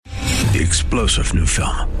the explosive new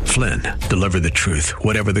film, Flynn, Deliver the Truth,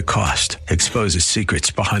 Whatever the Cost, exposes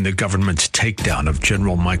secrets behind the government's takedown of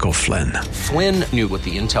General Michael Flynn. Flynn knew what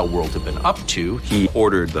the intel world had been up to. He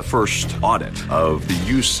ordered the first audit of the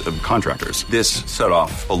use of contractors. This set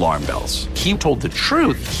off alarm bells. He told the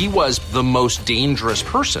truth. He was the most dangerous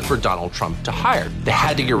person for Donald Trump to hire. They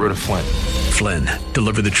had to get rid of Flynn. Flynn,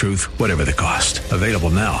 Deliver the Truth, Whatever the Cost. Available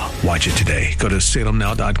now. Watch it today. Go to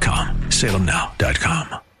salemnow.com.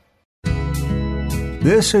 salemnow.com.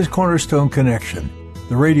 This is Cornerstone Connection,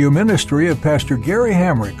 the radio ministry of Pastor Gary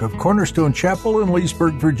Hamrick of Cornerstone Chapel in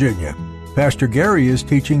Leesburg, Virginia. Pastor Gary is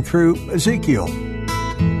teaching through Ezekiel. Real love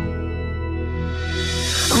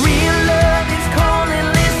is calling,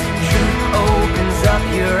 listen, truth opens up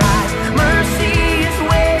your eyes. Mercy is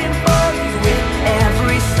waiting for you with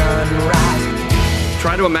every sunrise.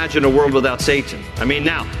 Try to imagine a world without Satan.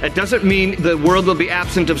 Now, it doesn't mean the world will be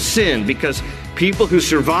absent of sin, because people who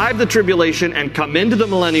survive the tribulation and come into the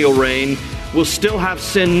millennial reign will still have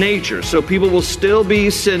sin nature. So people will still be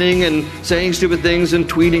sinning and saying stupid things and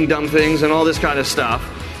tweeting dumb things and all this kind of stuff.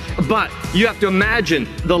 But you have to imagine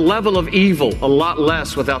the level of evil a lot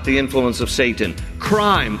less without the influence of Satan.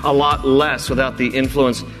 Crime a lot less without the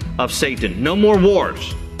influence of Satan. No more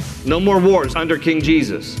wars. No more wars under King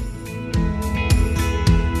Jesus.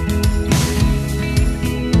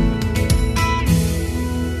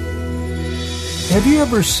 Have you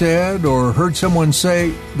ever said or heard someone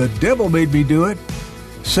say, "The devil made me do it"?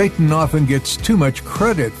 Satan often gets too much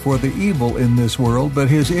credit for the evil in this world, but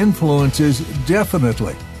his influence is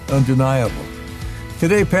definitely undeniable.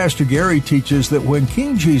 Today, Pastor Gary teaches that when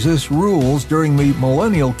King Jesus rules during the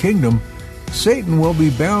millennial kingdom, Satan will be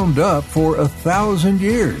bound up for 1,000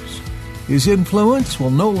 years. His influence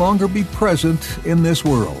will no longer be present in this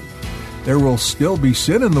world. There will still be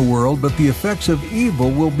sin in the world, but the effects of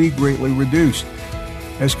evil will be greatly reduced.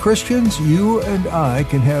 As Christians, you and I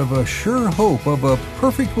can have a sure hope of a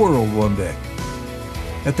perfect world one day.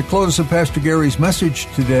 At the close of Pastor Gary's message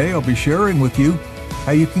today, I'll be sharing with you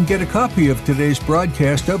how you can get a copy of today's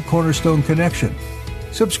broadcast of Cornerstone Connection.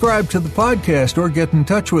 Subscribe to the podcast or get in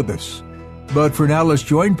touch with us. But for now, let's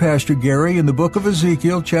join Pastor Gary in the book of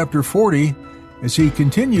Ezekiel, chapter 40, as he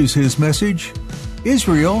continues his message,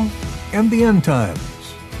 Israel and the End Times.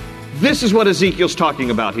 This is what Ezekiel's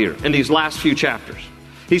talking about here in these last few chapters.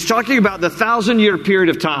 He's talking about the 1,000-year period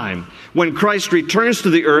of time when Christ returns to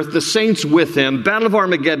the earth, the saints with him, Battle of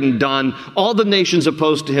Armageddon done, all the nations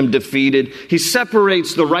opposed to him defeated. He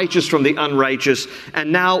separates the righteous from the unrighteous,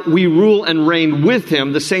 and now we rule and reign with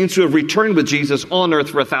him, the saints who have returned with Jesus on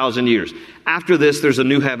earth for 1,000 years. After this, there's a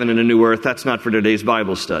new heaven and a new earth. That's not for today's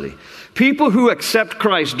Bible study. People who accept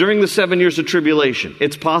Christ during the 7 years of tribulation,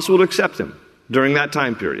 it's possible to accept him during that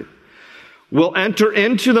time period, will enter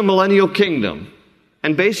into the millennial kingdom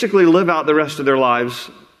and basically live out the rest of their lives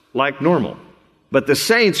like normal. But the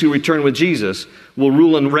saints who return with Jesus will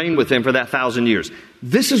rule and reign with him for that 1,000 years.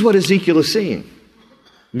 This is what Ezekiel is seeing.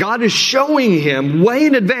 God is showing him way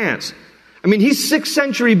in advance. He's 6th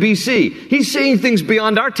century BC. He's seeing things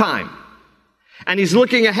beyond our time. And he's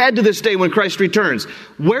looking ahead to this day when Christ returns.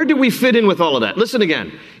 Where do we fit in with all of that? Listen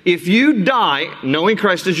again. If you die knowing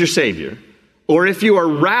Christ as your Savior, or if you are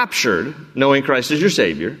raptured knowing Christ as your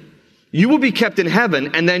Savior, you will be kept in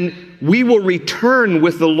heaven, and then we will return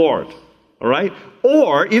with the Lord. All right?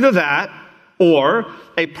 Or either that, or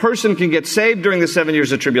a person can get saved during the 7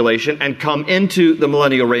 years of tribulation and come into the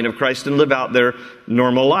millennial reign of Christ and live out their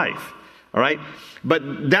normal life. All right?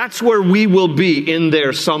 But that's where we will be, in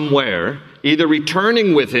there somewhere, either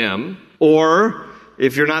returning with him, or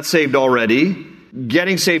if you're not saved already,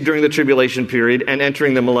 getting saved during the tribulation period and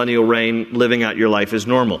entering the millennial reign, living out your life as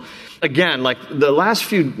normal. Again, like the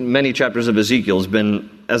last many chapters of Ezekiel has been,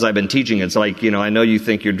 as I've been teaching, it's like, I know you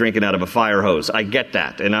think you're drinking out of a fire hose. I get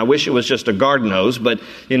that. And I wish it was just a garden hose, but,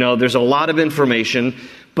 there's a lot of information.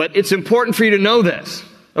 But it's important for you to know this,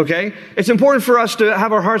 okay? It's important for us to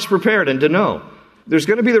have our hearts prepared and to know. There's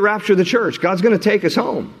going to be the rapture of the church. God's going to take us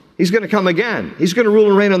home. He's going to come again. He's going to rule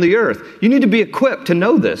and reign on the earth. You need to be equipped to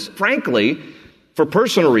know this. Frankly, for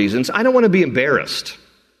personal reasons, I don't want to be embarrassed.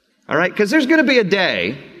 All right? Because there's going to be a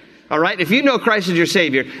day, all right? If you know Christ as your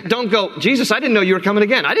Savior, don't go, Jesus, I didn't know you were coming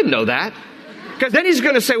again. I didn't know that. Because then he's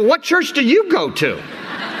going to say, well, what church do you go to?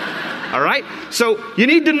 All right? So you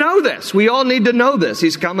need to know this. We all need to know this.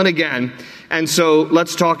 He's coming again. And so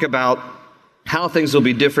let's talk about how things will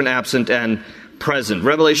be different, absent, and present.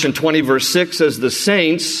 Revelation 20, verse 6 says, the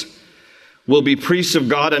saints will be priests of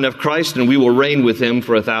God and of Christ, and we will reign with him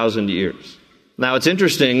for 1,000 years. Now, it's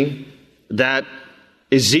interesting that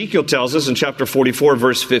Ezekiel tells us in chapter 44,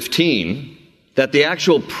 verse 15, that the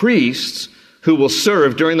actual priests who will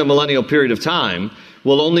serve during the millennial period of time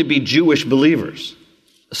will only be Jewish believers,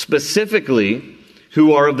 specifically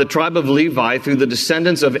who are of the tribe of Levi through the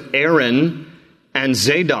descendants of Aaron and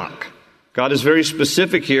Zadok. God is very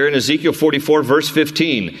specific here in Ezekiel 44, verse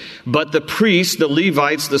 15. But the priests, the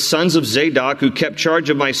Levites, the sons of Zadok, who kept charge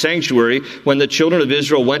of my sanctuary, when the children of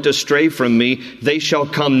Israel went astray from me, they shall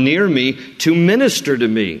come near me to minister to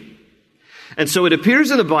me. And so it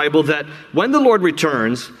appears in the Bible that when the Lord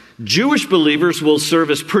returns, Jewish believers will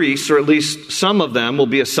serve as priests, or at least some of them will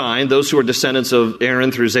be assigned, those who are descendants of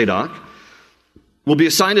Aaron through Zadok, will be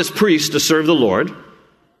assigned as priests to serve the Lord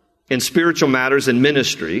in spiritual matters and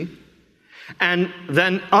ministry. And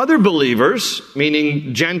then other believers,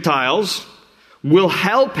 meaning Gentiles, will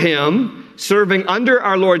help him serving under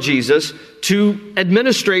our Lord Jesus to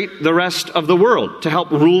administrate the rest of the world, to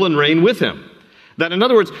help rule and reign with him. That, in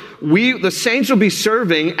other words, the saints will be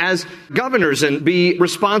serving as governors and be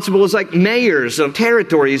responsible as like mayors of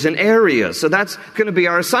territories and areas. So that's going to be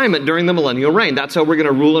our assignment during the millennial reign. That's how we're going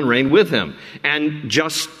to rule and reign with him. And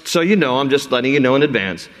just so you know, I'm just letting you know in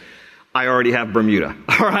advance, I already have Bermuda.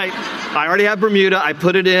 All right? I already have Bermuda. I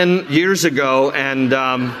put it in years ago, and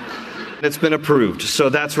it's been approved. So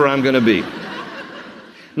that's where I'm going to be.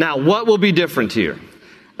 Now, what will be different here?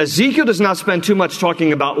 Ezekiel does not spend too much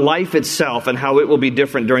talking about life itself and how it will be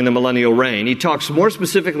different during the millennial reign. He talks more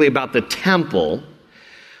specifically about the temple.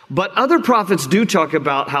 But other prophets do talk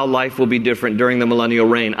about how life will be different during the millennial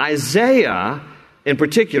reign. Isaiah, in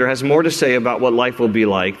particular, has more to say about what life will be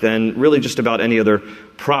like than really just about any other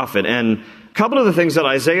prophet. And a couple of the things that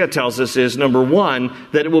Isaiah tells us is, number one,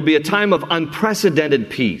 that it will be a time of unprecedented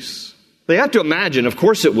peace. They have to imagine, of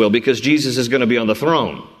course it will, because Jesus is going to be on the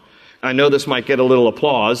throne. I know this might get a little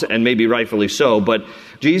applause, and maybe rightfully so, but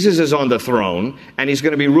Jesus is on the throne, and he's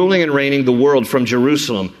going to be ruling and reigning the world from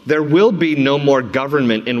Jerusalem. There will be no more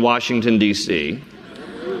government in Washington, D.C.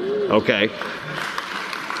 Okay.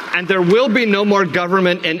 And there will be no more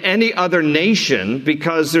government in any other nation,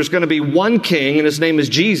 because there's going to be one king, and his name is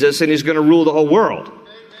Jesus, and he's going to rule the whole world.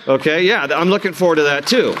 Okay, yeah, I'm looking forward to that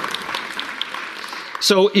too.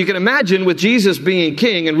 So you can imagine with Jesus being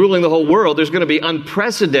king and ruling the whole world, there's going to be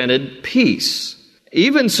unprecedented peace.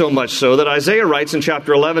 Even so much so that Isaiah writes in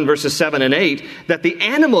chapter 11, verses 7 and 8, that the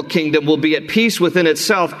animal kingdom will be at peace within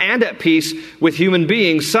itself and at peace with human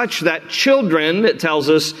beings, such that children, it tells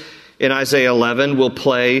us in Isaiah 11, will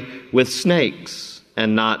play with snakes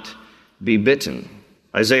and not be bitten.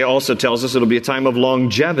 Isaiah also tells us it'll be a time of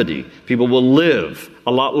longevity. People will live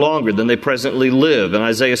a lot longer than they presently live. In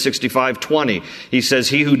Isaiah 65:20, he says,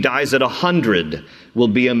 he who dies at 100 will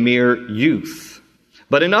be a mere youth.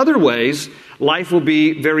 But in other ways, life will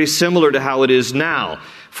be very similar to how it is now.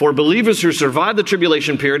 For believers who survive the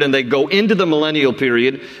tribulation period and they go into the millennial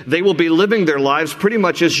period, they will be living their lives pretty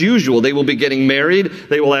much as usual. They will be getting married.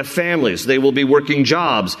 They will have families. They will be working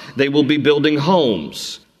jobs. They will be building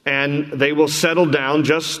homes. And they will settle down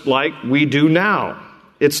just like we do now.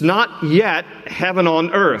 It's not yet heaven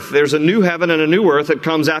on earth. There's a new heaven and a new earth that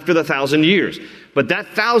comes after the 1,000 years. But that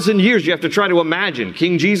 1,000 years, you have to try to imagine.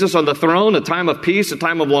 King Jesus on the throne, a time of peace, a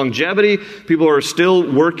time of longevity. People are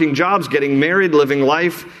still working jobs, getting married, living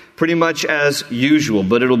life pretty much as usual.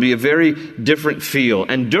 But it'll be a very different feel.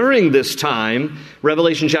 And during this time,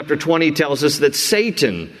 Revelation chapter 20 tells us that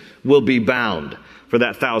Satan will be bound for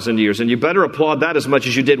that 1,000 years. And you better applaud that as much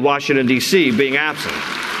as you did Washington, D.C. being absent.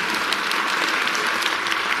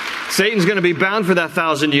 Satan's going to be bound for that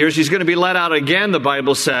 1,000 years. He's going to be let out again, the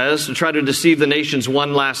Bible says, to try to deceive the nations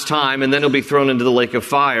one last time, and then he'll be thrown into the lake of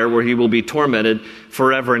fire where he will be tormented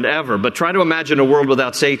forever and ever. But try to imagine a world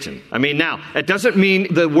without Satan. I mean, now, it doesn't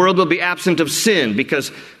mean the world will be absent of sin, because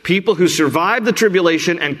people who survive the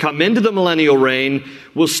tribulation and come into the millennial reign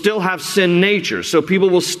will still have sin nature. So people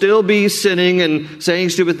will still be sinning and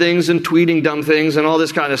saying stupid things and tweeting dumb things and all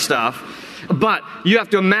this kind of stuff. But you have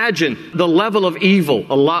to imagine the level of evil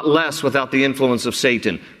a lot less without the influence of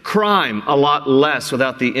Satan. Crime a lot less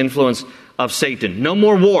without the influence of Satan. No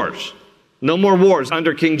more wars. No more wars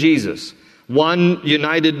under King Jesus. One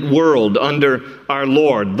united world under our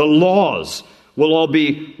Lord. The laws will all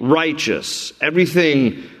be righteous.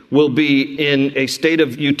 Everything will be in a state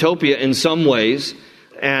of utopia in some ways.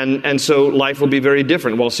 And so life will be very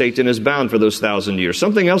different while Satan is bound for those 1,000 years.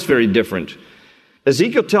 Something else very different.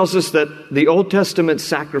 Ezekiel tells us that the Old Testament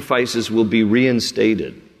sacrifices will be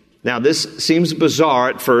reinstated. Now, this seems bizarre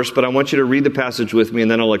at first, but I want you to read the passage with me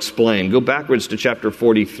and then I'll explain. Go backwards to chapter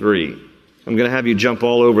 43. I'm going to have you jump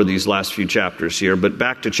all over these last few chapters here, but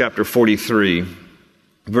back to chapter 43,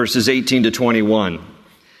 verses 18 to 21.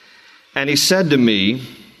 And he said to me,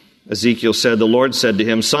 Ezekiel said, the Lord said to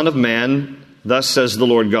him, Son of man, thus says the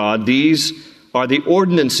Lord God, these are the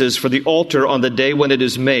ordinances for the altar on the day when it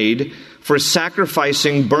is made, for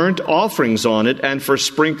sacrificing burnt offerings on it, and for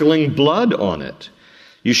sprinkling blood on it.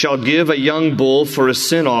 You shall give a young bull for a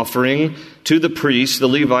sin offering to the priests, the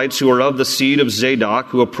Levites, who are of the seed of Zadok,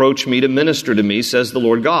 who approach me to minister to me, says the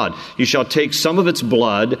Lord God. You shall take some of its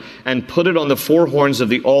blood and put it on the four horns of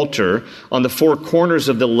the altar, on the four corners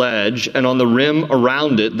of the ledge, and on the rim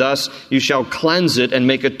around it. Thus you shall cleanse it and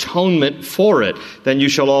make atonement for it. Then you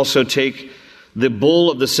shall also take the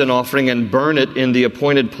bull of the sin offering and burn it in the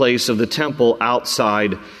appointed place of the temple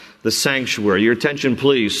outside the sanctuary. Your attention,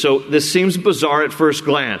 please. So this seems bizarre at first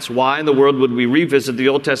glance. Why in the world would we revisit the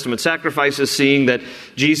Old Testament sacrifices, seeing that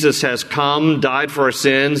Jesus has come, died for our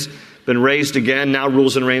sins, been raised again, now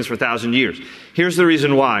rules and reigns for 1,000 years? Here's the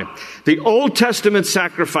reason why. The Old Testament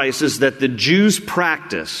sacrifices that the Jews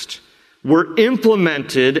practiced were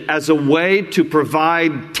implemented as a way to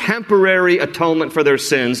provide temporary atonement for their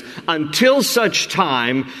sins until such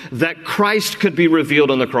time that Christ could be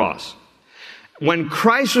revealed on the cross. When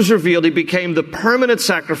Christ was revealed, he became the permanent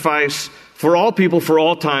sacrifice for all people, for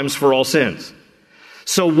all times, for all sins.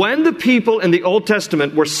 So when the people in the Old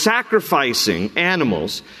Testament were sacrificing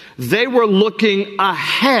animals, they were looking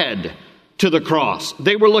ahead to the cross.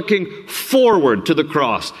 They were looking forward to the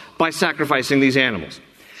cross by sacrificing these animals.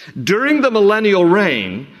 During the millennial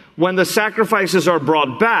reign, when the sacrifices are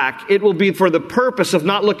brought back, it will be for the purpose of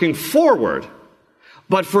not looking forward,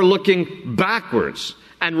 but for looking backwards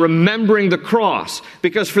and remembering the cross.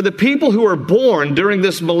 Because for the people who are born during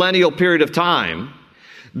this millennial period of time,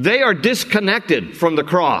 they are disconnected from the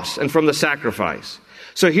cross and from the sacrifice.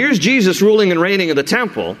 So here's Jesus ruling and reigning in the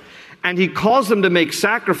temple, and he calls them to make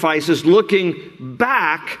sacrifices looking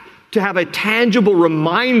back to have a tangible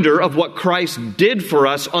reminder of what Christ did for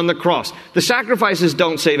us on the cross. The sacrifices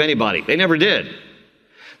don't save anybody. They never did.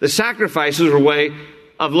 The sacrifices are a way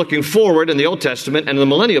of looking forward in the Old Testament, and in the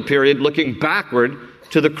millennial period, looking backward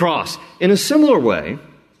to the cross. In a similar way,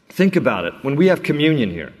 think about it. When we have communion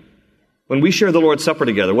here, when we share the Lord's Supper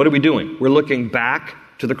together, what are we doing? We're looking back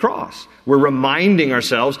to the cross. We're reminding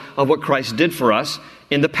ourselves of what Christ did for us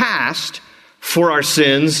in the past, for our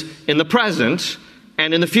sins in the present,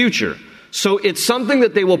 and in the future. So it's something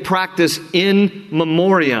that they will practice in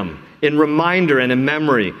memoriam, in reminder and in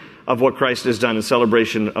memory of what Christ has done, in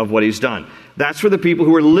celebration of what he's done. That's for the people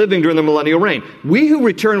who are living during the millennial reign. We who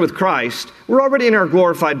return with Christ, we're already in our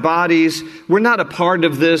glorified bodies. We're not a part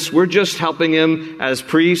of this. We're just helping him as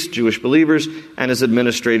priests, Jewish believers, and as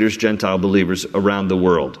administrators, Gentile believers around the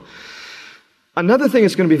world. Another thing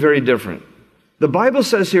is going to be very different. The Bible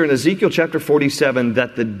says here in Ezekiel chapter 47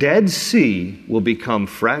 that the Dead Sea will become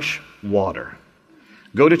fresh water.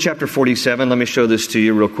 Go to chapter 47. Let me show this to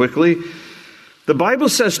you real quickly. The Bible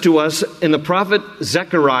says to us in the prophet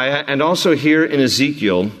Zechariah and also here in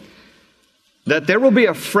Ezekiel that there will be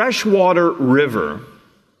a freshwater river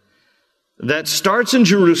that starts in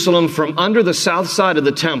Jerusalem from under the south side of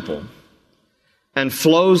the temple and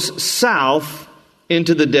flows south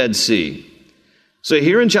into the Dead Sea. So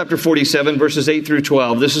here in chapter 47, verses 8 through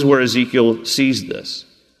 12, this is where Ezekiel sees this.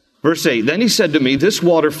 Verse 8, then he said to me, this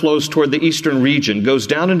water flows toward the eastern region, goes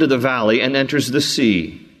down into the valley, and enters the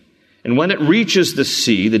sea. And when it reaches the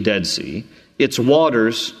sea, the Dead Sea, its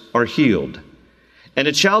waters are healed. And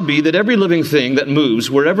it shall be that every living thing that moves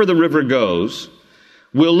wherever the river goes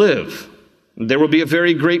will live. There will be a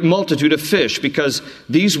very great multitude of fish, because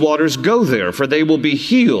these waters go there, for they will be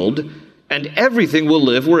healed, and everything will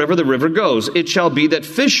live wherever the river goes. It shall be that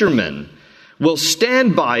fishermen will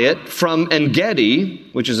stand by it from En-Gedi,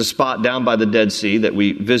 which is a spot down by the Dead Sea that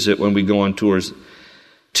we visit when we go on tours,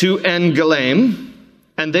 to En-Galaim,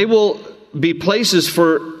 and they will be places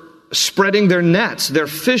for spreading their nets. Their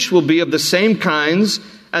fish will be of the same kinds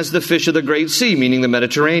as the fish of the great sea, meaning the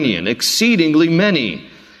Mediterranean, exceedingly many.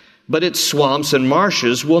 But its swamps and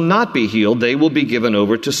marshes will not be healed. They will be given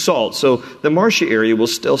over to salt. So the marshy area will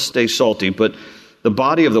still stay salty, but the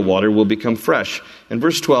body of the water will become fresh. In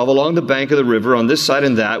verse 12, along the bank of the river, on this side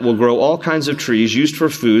and that, will grow all kinds of trees used for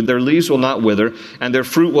food. Their leaves will not wither, and their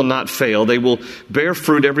fruit will not fail. They will bear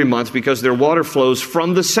fruit every month, because their water flows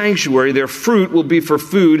from the sanctuary. Their fruit will be for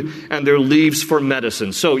food, and their leaves for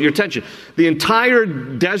medicine. So, your attention, the entire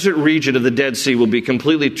desert region of the Dead Sea will be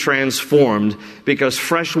completely transformed, because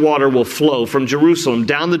fresh water will flow from Jerusalem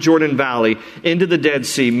down the Jordan Valley into the Dead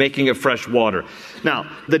Sea, making it fresh water. Now,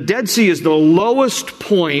 the Dead Sea is the lowest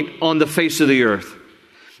point on the face of the earth.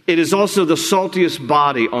 It is also the saltiest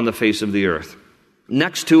body on the face of the earth.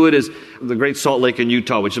 Next to it is the Great Salt Lake in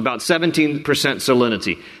Utah, which is about 17%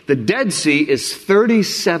 salinity. The Dead Sea is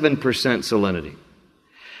 37% salinity.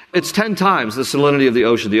 It's 10 times the salinity of the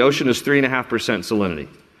ocean. The ocean is 3.5% salinity.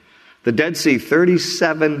 The Dead Sea,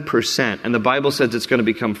 37%. And the Bible says it's going to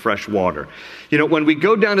become fresh water. You know, when we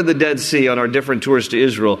go down to the Dead Sea on our different tours to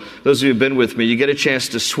Israel, those of you who have been with me, you get a chance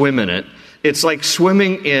to swim in it. It's like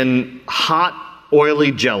swimming in hot,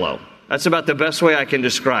 oily Jell-O. That's about the best way I can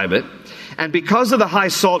describe it. And because of the high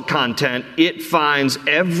salt content, it finds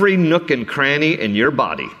every nook and cranny in your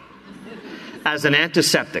body as an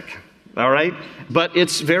antiseptic. All right? But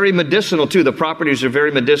it's very medicinal, too. The properties are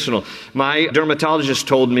very medicinal. My dermatologist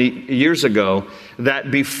told me years ago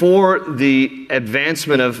that before the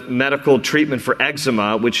advancement of medical treatment for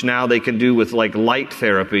eczema, which now they can do with like light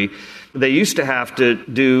therapy, they used to have to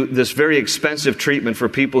do this very expensive treatment for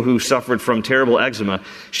people who suffered from terrible eczema.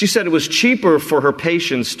 She said it was cheaper for her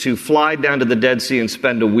patients to fly down to the Dead Sea and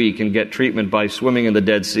spend a week and get treatment by swimming in the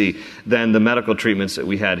Dead Sea than the medical treatments that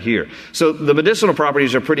we had here. So the medicinal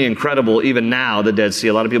properties are pretty incredible even now, the Dead Sea.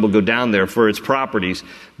 A lot of people go down there for its properties.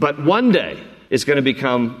 But one day, it's going to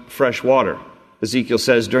become fresh water. Ezekiel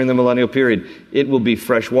says during the millennial period, it will be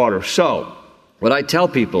fresh water. So, what I tell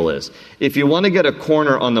people is, if you want to get a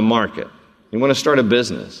corner on the market, you want to start a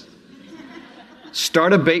business,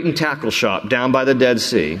 start a bait and tackle shop down by the Dead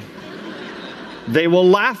Sea. They will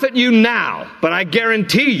laugh at you now, but I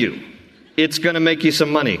guarantee you, it's going to make you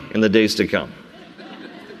some money in the days to come.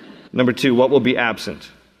 Number 2, what will be absent?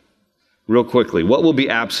 Real quickly, what will be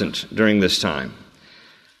absent during this time?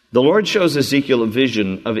 The Lord shows Ezekiel a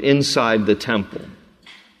vision of inside the temple.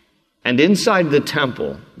 And inside the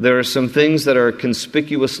temple, there are some things that are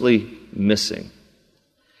conspicuously missing.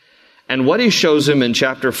 And what he shows him in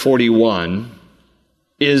chapter 41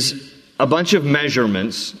 is a bunch of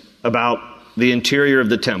measurements about the interior of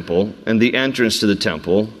the temple and the entrance to the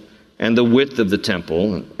temple and the width of the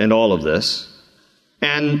temple and all of this.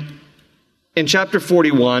 And in chapter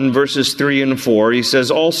 41, verses 3 and 4, he says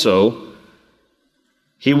also,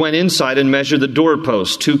 he went inside and measured the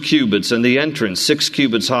doorpost 2 cubits, and the entrance 6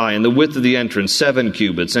 cubits high, and the width of the entrance 7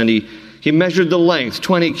 cubits. And he measured the length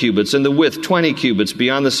 20 cubits, and the width 20 cubits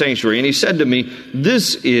beyond the sanctuary. And he said to me,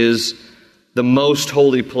 this is the most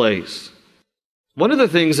holy place. One of the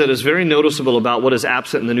things that is very noticeable about what is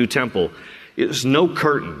absent in the new temple is no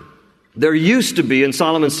curtain. There used to be in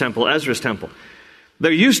Solomon's temple, Ezra's temple,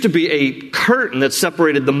 there used to be a curtain that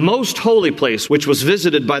separated the most holy place, which was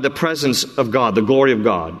visited by the presence of God, the glory of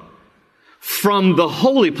God, from the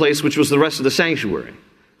holy place, which was the rest of the sanctuary.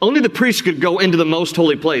 Only the priest could go into the most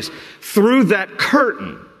holy place through that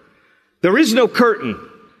curtain. There is no curtain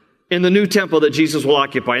in the new temple that Jesus will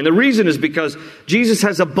occupy. And the reason is because Jesus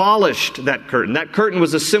has abolished that curtain. That curtain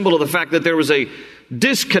was a symbol of the fact that there was a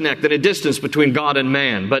disconnect and a distance between God and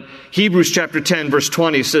man. But Hebrews chapter 10 verse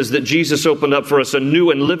 20 says that Jesus opened up for us a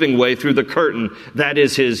new and living way through the curtain. That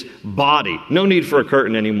is his body. No need for a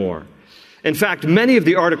curtain anymore. In fact, many of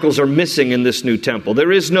the articles are missing in this new temple.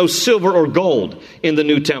 There is no silver or gold in the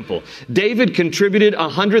new temple. David contributed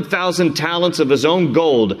 100,000 talents of his own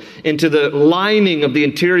gold into the lining of the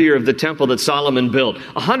interior of the temple that Solomon built.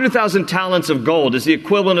 100,000 talents of gold is the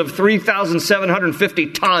equivalent of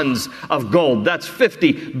 3,750 tons of gold. That's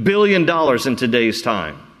 $50 billion in today's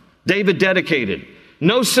time. David dedicated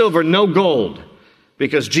no silver, no gold,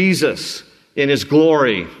 because Jesus in his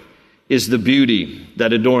glory is the beauty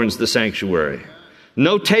that adorns the sanctuary.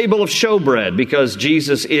 No table of showbread, because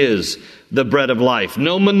Jesus is the bread of life.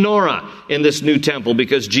 No menorah in this new temple,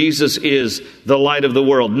 because Jesus is the light of the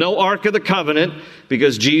world. No Ark of the Covenant,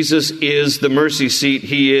 because Jesus is the mercy seat.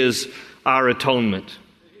 He is our atonement.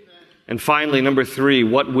 And finally, number 3,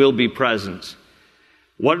 what will be present?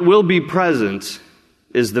 What will be present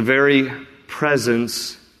is the very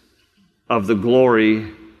presence of the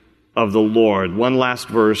glory of the Lord. One last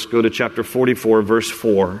verse, go to chapter 44, verse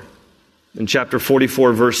 4. In chapter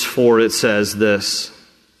 44, verse 4, it says this,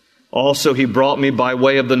 also he brought me by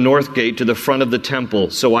way of the north gate to the front of the temple.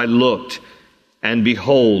 So I looked, and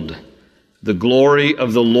behold, the glory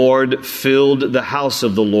of the Lord filled the house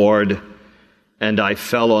of the Lord, and I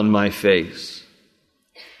fell on my face.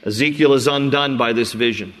 Ezekiel is undone by this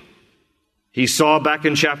vision. He saw back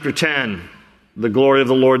in chapter 10, the glory of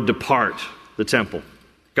the Lord depart the temple.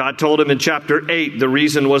 God told him in chapter 8 the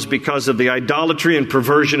reason was because of the idolatry and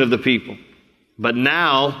perversion of the people. But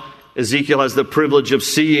now Ezekiel has the privilege of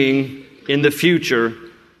seeing in the future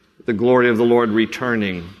the glory of the Lord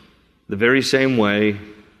returning the very same way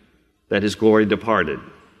that his glory departed.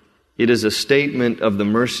 It is a statement of the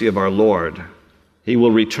mercy of our Lord. He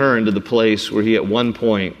will return to the place where he at one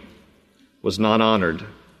point was not honored,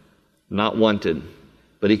 not wanted.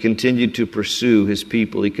 But he continued to pursue his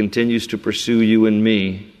people. He continues to pursue you and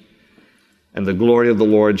me. And the glory of the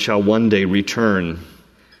Lord shall one day return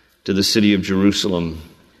to the city of Jerusalem.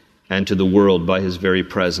 and to the world by his very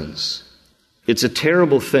presence. It's a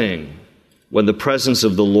terrible thing when the presence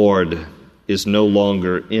of the Lord is no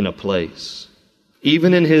longer in a place.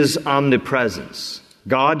 Even in his omnipresence,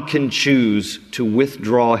 God can choose to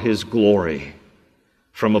withdraw his glory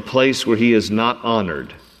from a place where he is not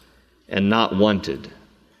honored and not wanted.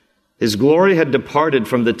 His glory had departed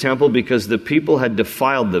from the temple because the people had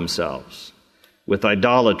defiled themselves with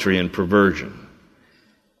idolatry and perversion.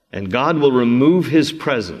 And God will remove his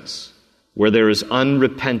presence where there is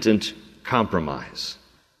unrepentant compromise.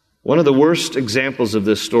 One of the worst examples of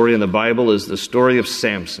this story in the Bible is the story of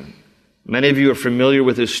Samson. Many of you are familiar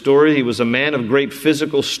with his story. He was a man of great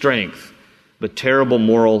physical strength, but terrible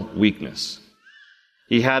moral weakness.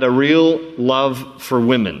 He had a real love for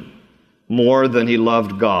women, more than he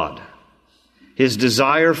loved God. His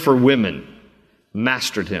desire for women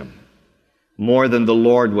mastered him, more than the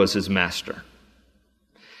Lord was his master.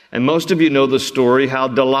 And most of you know the story how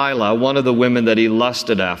Delilah, one of the women that he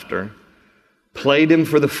lusted after, played him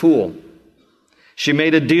for the fool. She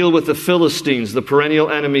made a deal with the Philistines, the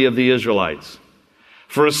perennial enemy of the Israelites.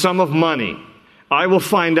 For a sum of money, I will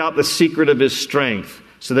find out the secret of his strength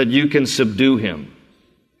so that you can subdue him.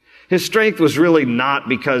 His strength was really not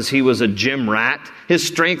because he was a gym rat. His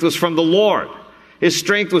strength was from the Lord. His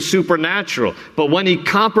strength was supernatural. But when he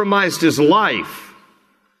compromised his life,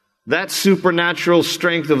 that supernatural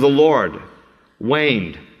strength of the Lord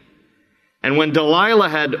waned. And when Delilah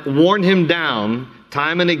had worn him down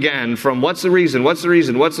time and again from what's the reason,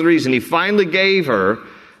 he finally gave her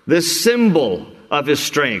this symbol of his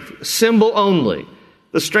strength, symbol only.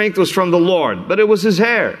 The strength was from the Lord, but it was his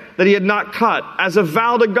hair that he had not cut as a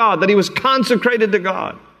vow to God, that he was consecrated to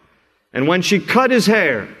God. And when she cut his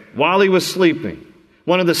hair while he was sleeping,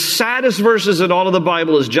 one of the saddest verses in all of the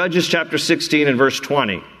Bible is Judges chapter 16 and verse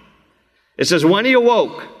 20. It says, when he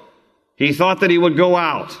awoke, he thought that he would go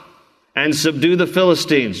out and subdue the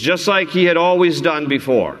Philistines, just like he had always done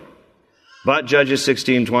before. But Judges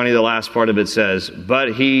 16:20, the last part of it says,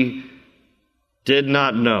 but he did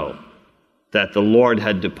not know that the Lord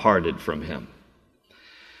had departed from him.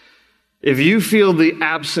 If you feel the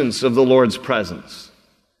absence of the Lord's presence,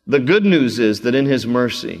 the good news is that in his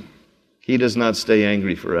mercy, he does not stay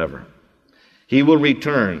angry forever. He will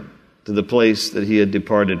return to the place that he had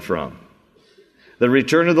departed from. The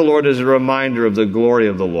return of the Lord is a reminder of the glory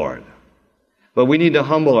of the Lord. But we need to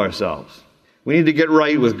humble ourselves. We need to get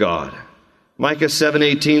right with God. Micah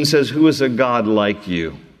 7:18 says, who is a God like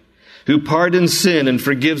you, who pardons sin and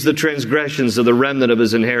forgives the transgressions of the remnant of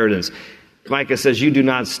his inheritance? Micah says, you do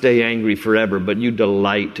not stay angry forever, but you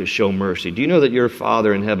delight to show mercy. Do you know that your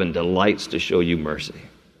Father in heaven delights to show you mercy?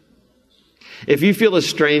 If you feel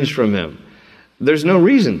estranged from him, there's no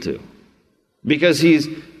reason to, because he's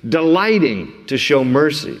delighting to show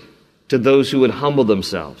mercy to those who would humble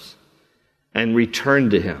themselves and return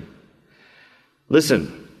to him.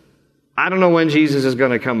 Listen, I don't know when Jesus is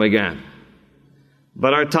going to come again,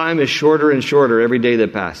 but our time is shorter and shorter every day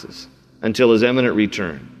that passes until his imminent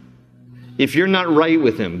return. If you're not right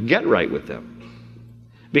with him, get right with him,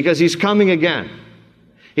 because he's coming again.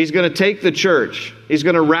 He's going to take the church. He's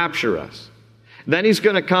going to rapture us. Then he's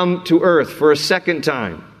going to come to earth for a second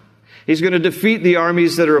time. He's going to defeat the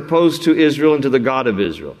armies that are opposed to Israel and to the God of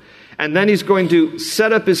Israel. And then he's going to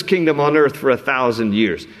set up his kingdom on earth for 1,000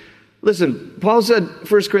 years. Listen, Paul said,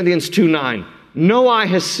 1 Corinthians 2:9, no eye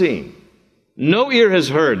has seen, no ear has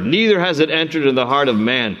heard, neither has it entered in the heart of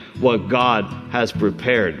man what God has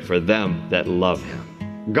prepared for them that love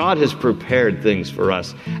him. God has prepared things for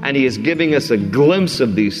us, and he is giving us a glimpse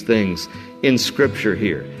of these things in Scripture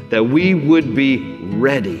here, that we would be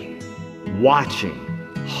ready, watching,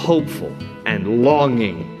 hopeful, and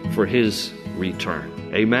longing for his return.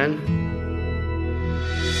 Amen?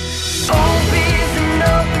 An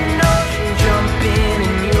open ocean, jump in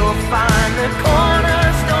and you'll find the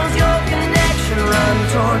cornerstone's your connection. Run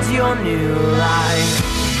towards your new life.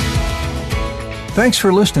 Thanks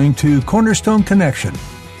for listening to Cornerstone Connection.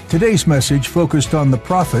 Today's message focused on the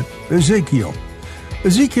prophet Ezekiel.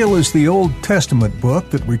 Ezekiel is the Old Testament book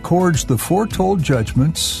that records the foretold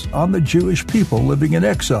judgments on the Jewish people living in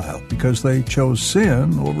exile because they chose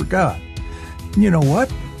sin over God. And you know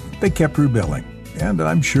what? They kept rebelling. And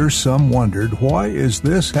I'm sure some wondered, why is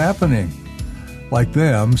this happening? Like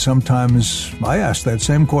them, sometimes I ask that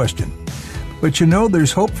same question. But you know,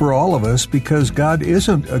 there's hope for all of us because God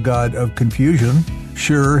isn't a God of confusion.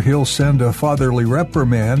 Sure, he'll send a fatherly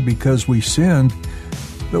reprimand because we sinned,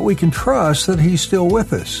 but we can trust that he's still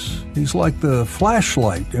with us. He's like the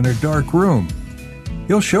flashlight in a dark room.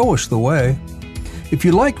 He'll show us the way. If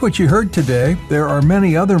you liked what you heard today, there are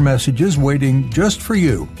many other messages waiting just for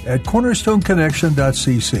you at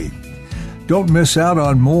cornerstoneconnection.cc. Don't miss out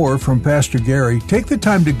on more from Pastor Gary. Take the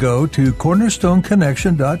time to go to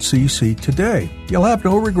cornerstoneconnection.cc today. You'll have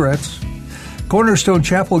no regrets. Cornerstone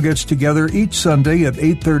Chapel gets together each Sunday at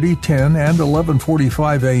 8:30, 10, and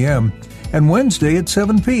 11:45 a.m., and Wednesday at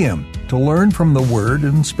 7 p.m. to learn from the Word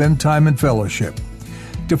and spend time in fellowship.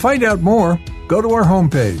 To find out more, go to our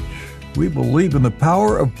homepage. We believe in the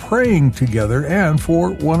power of praying together and for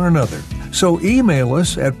one another. So email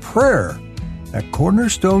us at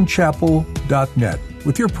prayer@cornerstonechapel.net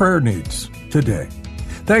with your prayer needs today.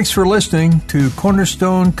 Thanks for listening to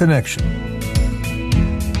Cornerstone Connection.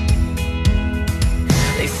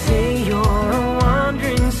 They say you're a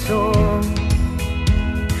wandering soul,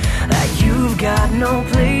 that you've got no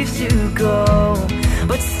place to go,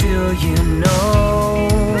 but still you know,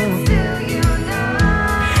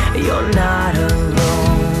 you're not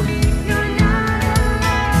alone.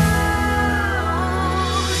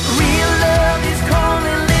 Real love is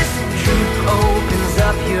calling, listen, truth opens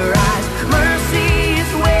up your eyes. Mercy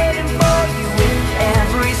is waiting for you with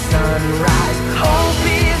every sunrise. Hope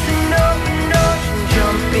is an open ocean,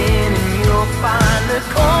 jump in and you'll find the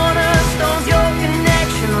cornerstones, your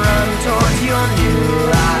connection, run towards your new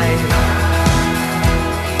life.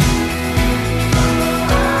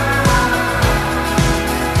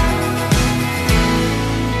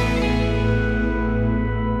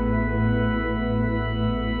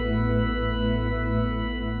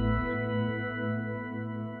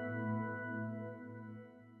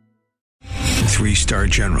 Three-star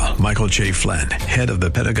General Michael J. Flynn, head of the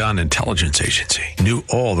Pentagon Intelligence Agency, knew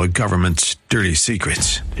all the government's dirty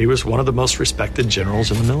secrets. He was one of the most respected generals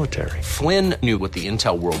in the military. Flynn knew what the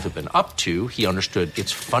intel world had been up to. He understood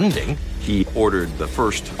its funding. He ordered the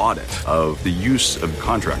first audit of the use of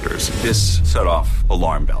contractors. This set off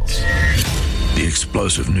alarm bells. The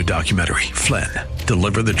explosive new documentary, Flynn,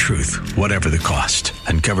 Deliver the Truth, Whatever the Cost,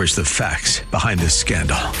 uncovers the facts behind this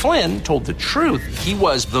scandal. Flynn told the truth. He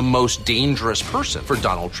was the most dangerous person for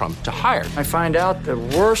Donald Trump to hire. I find out the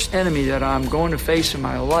worst enemy that I'm going to face in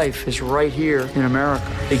my life is right here in America.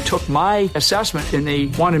 They took my assessment and they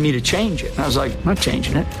wanted me to change it. And I was like, I'm not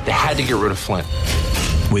changing it. They had to get rid of Flynn.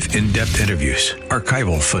 With in-depth interviews,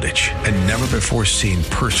 archival footage, and never-before-seen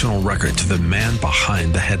personal records of the man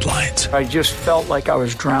behind the headlines. I just felt like I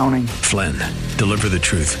was drowning. Flynn, Deliver the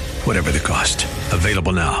Truth, Whatever the Cost.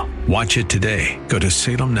 Available now. Watch it today. Go to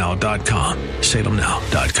salemnow.com.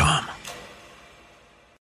 salemnow.com.